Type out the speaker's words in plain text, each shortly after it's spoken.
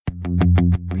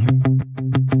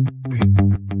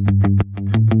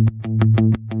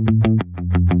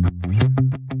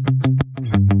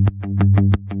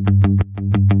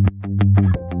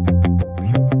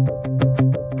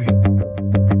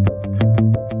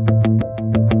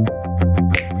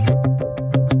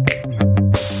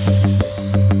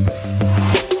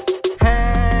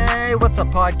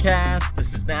Freedom Podcast.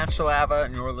 This is Matt Shalava,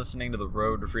 and you're listening to the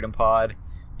Road to Freedom Pod.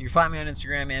 You can find me on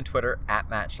Instagram and Twitter at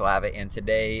Matt Shalava, and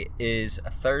today is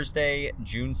Thursday,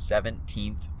 June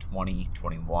 17th,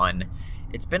 2021.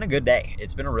 It's been a good day.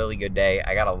 It's been a really good day.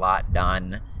 I got a lot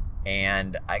done,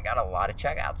 and I got a lot of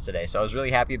checkouts today, so I was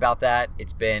really happy about that.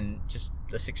 It's been just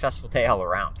a successful day all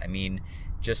around. I mean,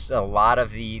 just a lot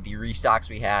of the restocks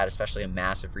we had, especially a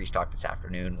massive restock this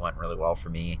afternoon, went really well for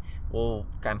me. I'm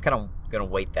kind of going to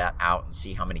wait that out and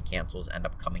see how many cancels end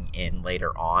up coming in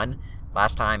later on.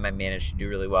 Last time I managed to do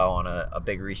really well on a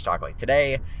big restock like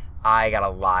today. I got a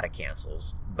lot of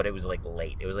cancels, but it was like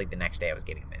late. It was like the next day I was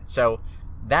getting them in. So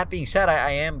that being said,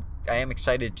 I am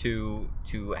excited to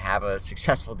have a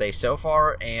successful day so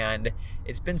far, and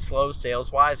it's been slow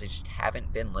sales wise. I just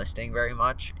haven't been listing very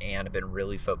much, and I've been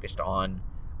really focused on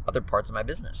other parts of my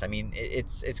business. I mean,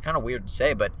 it's kind of weird to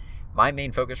say, but my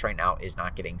main focus right now is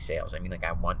not getting sales. I mean, like,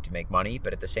 I want to make money,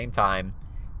 but at the same time,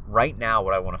 right now,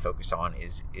 what I want to focus on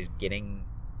is getting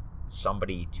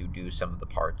somebody to do some of the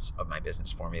parts of my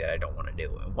business for me that I don't want to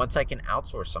do. And once I can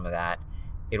outsource some of that,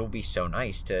 it'll be so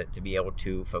nice to be able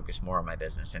to focus more on my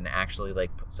business and actually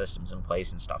like put systems in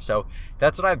place and stuff. So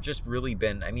that's what I've just really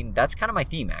been, I mean, that's kind of my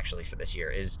theme actually for this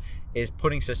year is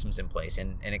putting systems in place.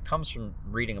 And it comes from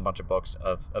reading a bunch of books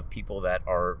of people that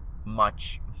are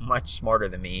much, much smarter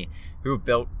than me who have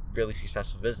built really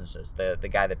successful businesses. The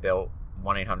guy that built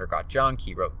 1-800-GOT-JUNK,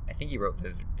 I think he wrote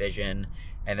The Vision.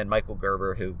 And then Michael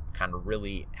Gerber, who kind of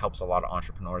really helps a lot of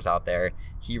entrepreneurs out there,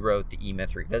 he wrote The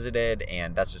E-Myth Revisited,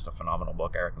 and that's just a phenomenal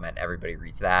book. I recommend everybody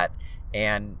reads that.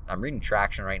 And I'm reading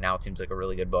Traction right now. It seems like a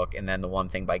really good book. And then The One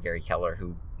Thing by Gary Keller,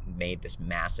 who made this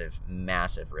massive,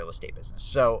 massive real estate business.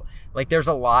 So like there's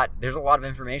a lot of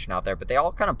information out there, but they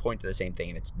all kind of point to the same thing.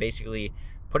 And it's basically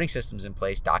putting systems in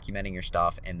place, documenting your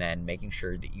stuff, and then making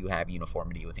sure that you have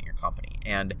uniformity within your company.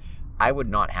 And I would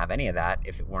not have any of that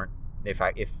if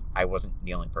I wasn't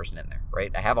the only person in there,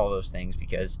 right? I have all those things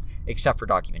except for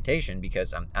documentation,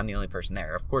 because I'm the only person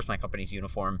there. Of course, my company's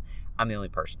uniform. I'm the only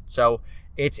person. So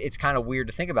it's kind of weird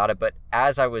to think about it. But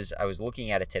as I was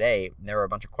looking at it today, there were a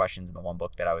bunch of questions in the one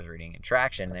book that I was reading in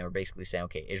Traction, and they were basically saying,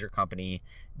 okay, is your company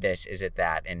this? Is it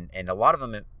that? And a lot of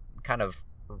them kind of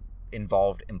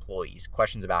involved employees,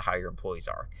 questions about how your employees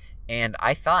are. And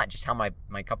I thought just how my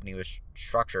company was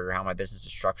structured, or how my business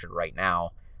is structured right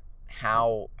now,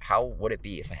 how would it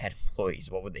be if I had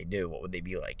employees? What would they do? What would they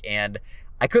be like? And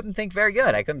I couldn't think very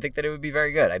good. I couldn't think that it would be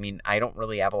very good. I mean, I don't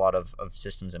really have a lot of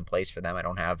systems in place for them.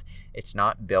 It's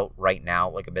not built right now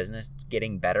like a business. It's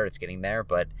getting better. It's getting there,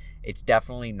 but it's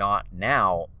definitely not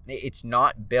now. It's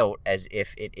not built as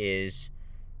if it is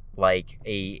like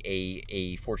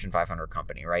a Fortune 500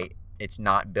 company, right? It's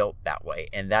not built that way.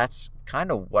 And that's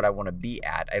kind of what I want to be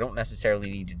at. I don't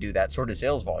necessarily need to do that sort of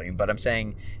sales volume, but I'm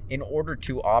saying in order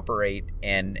to operate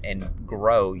and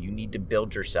grow, you need to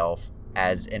build yourself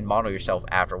and model yourself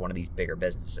after one of these bigger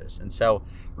businesses. And so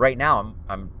right now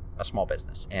I'm a small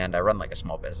business, and I run like a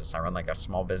small business. I run like a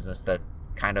small business that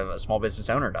kind of a small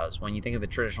business owner does. When you think of the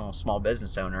traditional small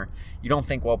business owner, you don't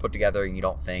think well put together, and you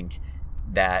don't think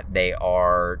that they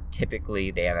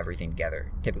have everything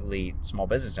together. Typically, small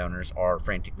business owners are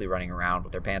frantically running around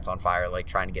with their pants on fire, like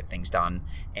trying to get things done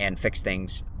and fix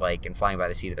things, like, and flying by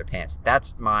the seat of their pants.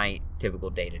 That's my typical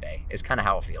day-to-day, is kind of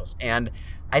how it feels. And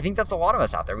I think that's a lot of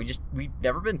us out there. We've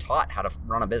never been taught how to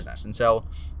run a business. And so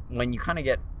when you kind of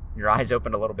get your eyes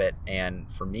opened a little bit, and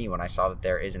for me, when I saw that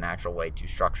there is an actual way to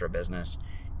structure a business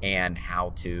and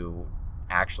how to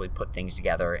actually put things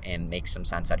together and make some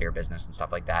sense out of your business and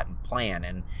stuff like that, and plan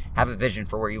and have a vision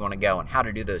for where you want to go and how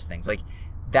to do those things, like,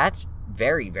 that's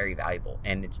very, very valuable,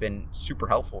 and it's been super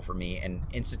helpful for me, and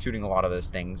instituting a lot of those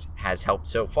things has helped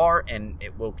so far, and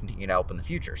it will continue to help in the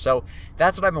future. So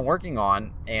that's what I've been working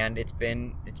on, and it's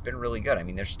been really good. I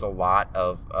mean, there's just a lot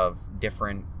of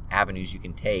different avenues you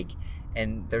can take,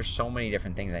 and there's so many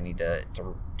different things I need to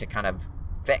kind of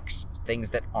fix,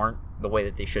 things that aren't the way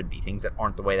that they should be, things that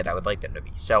aren't the way that I would like them to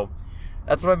be. So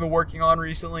that's what I've been working on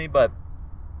recently. But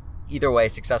either way,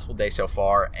 successful day so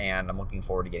far, and I'm looking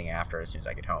forward to getting after it as soon as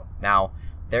I get home. Now,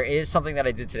 there is something that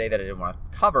I did today that I didn't want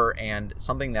to cover, and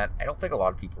something that I don't think a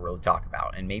lot of people really talk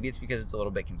about. And maybe it's because it's a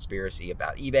little bit conspiracy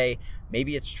about eBay.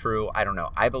 Maybe it's true. I don't know.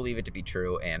 I believe it to be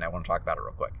true, and I want to talk about it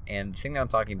real quick. And the thing that I'm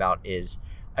talking about is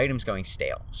items going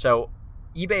stale. So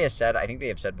eBay has said, I think they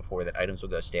have said before, that items will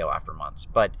go stale after months.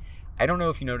 But I don't know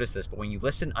if you noticed this, but when you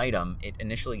list an item, it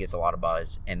initially gets a lot of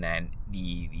buzz, and then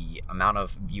the amount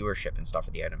of viewership and stuff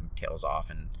of the item tails off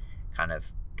and kind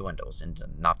of dwindles into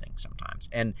nothing sometimes.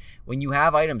 And when you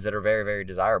have items that are very, very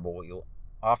desirable, what you'll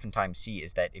oftentimes see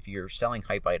is that if you're selling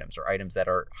hype items or items that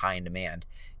are high in demand,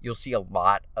 you'll see a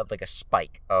lot of like a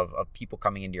spike of people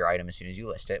coming into your item as soon as you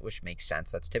list it, which makes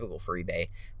sense. That's typical for eBay.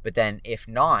 But then if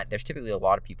not, there's typically a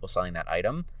lot of people selling that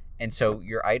item. And so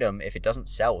your item, if it doesn't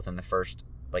sell within the first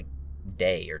like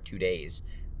day or 2 days,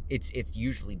 it's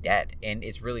usually dead. And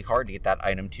it's really hard to get that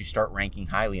item to start ranking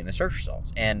highly in the search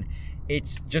results. And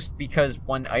it's just because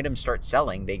when items start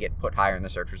selling, they get put higher in the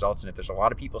search results. And if there's a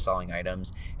lot of people selling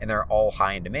items and they're all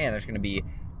high in demand, there's going to be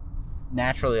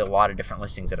naturally a lot of different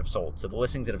listings that have sold. So the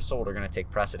listings that have sold are going to take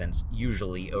precedence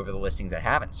usually over the listings that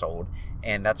haven't sold.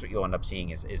 And that's what you'll end up seeing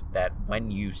is that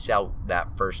when you sell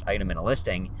that first item in a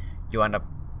listing, you'll end up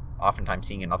oftentimes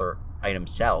seeing another item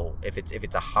sell. If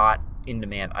it's a hot in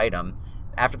demand item,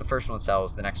 after the first one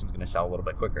sells, the next one's going to sell a little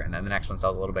bit quicker, and then the next one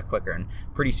sells a little bit quicker, and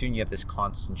pretty soon you have this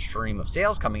constant stream of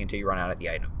sales coming until you run out of the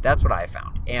item. That's what I have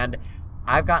found. And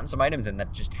I've gotten some items in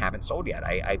that just haven't sold yet.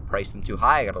 I priced them too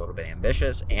high, I got a little bit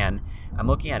ambitious, and I'm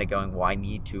looking at it going, well, I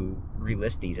need to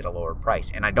relist these at a lower price.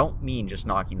 And I don't mean just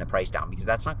knocking the price down, because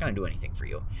that's not going to do anything for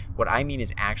you. What I mean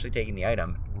is actually taking the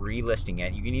item, relisting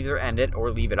it. You can either end it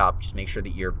or leave it up. Just make sure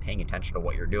that you're paying attention to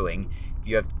what you're doing. If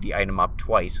you have the item up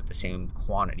twice with the same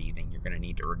quantity, then you're going to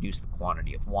need to reduce the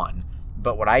quantity of one.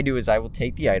 But what I do is I will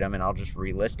take the item and I'll just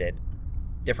relist it.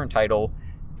 Different title,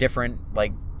 different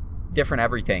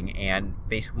everything, and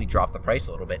basically drop the price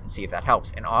a little bit and see if that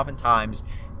helps. And oftentimes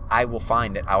I will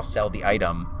find that I'll sell the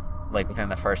item like within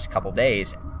the first couple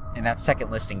days, and that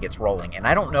second listing gets rolling. And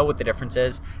I don't know what the difference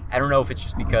is. I don't know if it's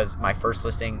just because my first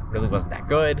listing really wasn't that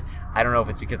good. I don't know if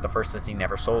it's because the first listing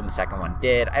never sold and the second one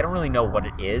did. I don't really know what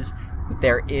it is, but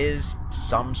there is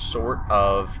some sort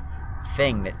of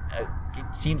thing that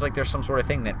it seems like there's some sort of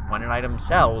thing that when an item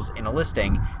sells in a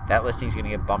listing, that listing is going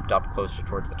to get bumped up closer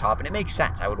towards the top. And it makes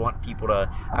sense. I would want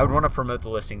to promote the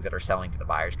listings that are selling to the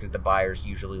buyers, because the buyers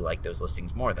usually like those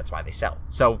listings more. That's why they sell.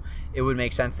 So it would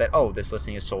make sense that, oh, this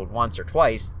listing is sold once or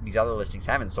twice. These other listings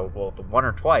haven't sold. Well, if the one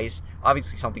or twice,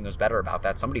 obviously something was better about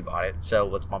that. Somebody bought it. So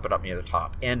let's bump it up near the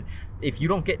top. And if you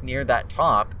don't get near that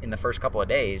top in the first couple of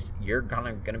days, you're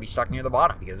gonna be stuck near the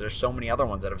bottom, because there's so many other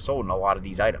ones that have sold in a lot of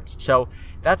these items. So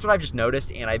that's what I've just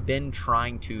noticed, and I've been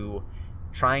trying to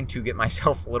get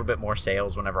myself a little bit more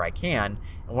sales whenever I can.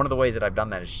 And one of the ways that I've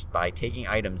done that is just by taking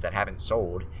items that haven't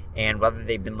sold, and whether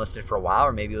they've been listed for a while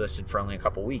or maybe listed for only a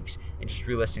couple weeks, and just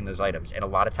relisting those items. And a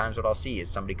lot of times what I'll see is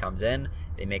somebody comes in,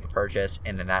 they make a purchase,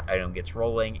 and then that item gets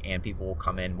rolling, and people will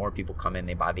come in, more people come in,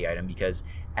 they buy the item, because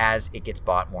as it gets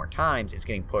bought more times, it's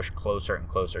getting pushed closer and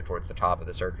closer towards the top of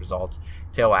the search results,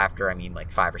 till after,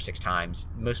 5 or 6 times.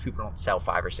 Most people don't sell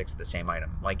 5 or 6 of the same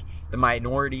item. Like, the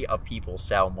minority of people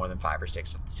sell more than 5 or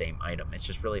 6 of the same item. It's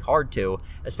just really hard to,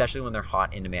 especially when they're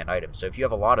hot in-demand items. So if you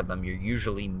have a lot of them, you're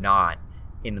usually not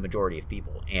in the majority of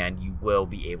people, and you will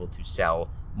be able to sell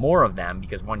more of them,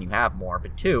 because one, you have more,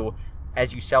 but two,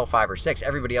 as you sell 5 or 6,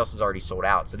 everybody else is already sold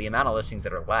out. So the amount of listings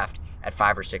that are left at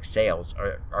 5 or 6 sales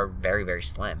are very, very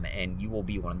slim, and you will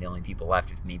be one of the only people left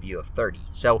if maybe you have 30.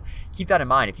 So keep that in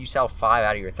mind. If you sell 5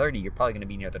 out of your 30, you're probably going to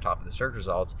be near the top of the search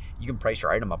results. You can price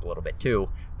your item up a little bit too,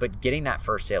 but getting that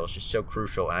first sale is just so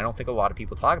crucial, and I don't think a lot of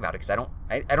people talk about it, because I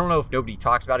don't know if nobody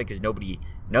talks about it because nobody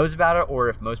knows about it, or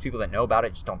if most people that know about it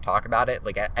just don't talk about it.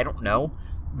 Like, I don't know.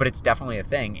 But it's definitely a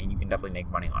thing, and you can definitely make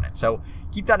money on it. So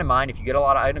keep that in mind. If you get a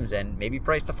lot of items in, maybe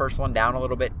price the first one down a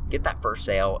little bit, get that first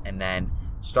sale, and then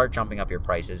start jumping up your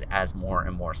prices as more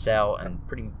and more sell. And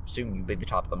pretty soon you'll be at the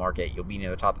top of the market. You'll be near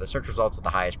the top of the search results at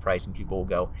the highest price, and people will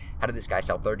go, how did this guy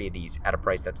sell 30 of these at a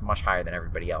price that's much higher than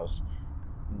everybody else?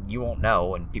 You won't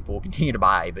know, and people will continue to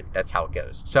buy, but that's how it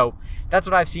goes. So that's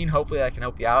what I've seen. Hopefully I can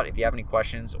help you out. If you have any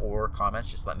questions or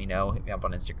comments, just let me know. Hit me up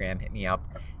on Instagram. Hit me up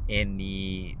in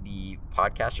the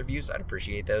podcast reviews. I'd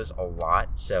appreciate those a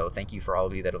lot. So thank you for all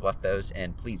of you that have left those.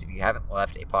 And please, if you haven't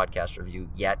left a podcast review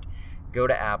yet, go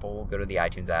to Apple, go to the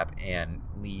iTunes app, and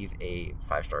leave a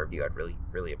 5-star review. I'd really,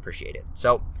 really appreciate it.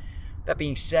 So that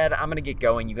being said, I'm going to get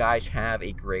going. You guys have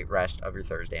a great rest of your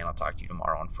Thursday, and I'll talk to you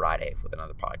tomorrow on Friday with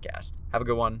another podcast. Have a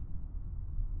good one.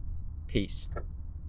 Peace.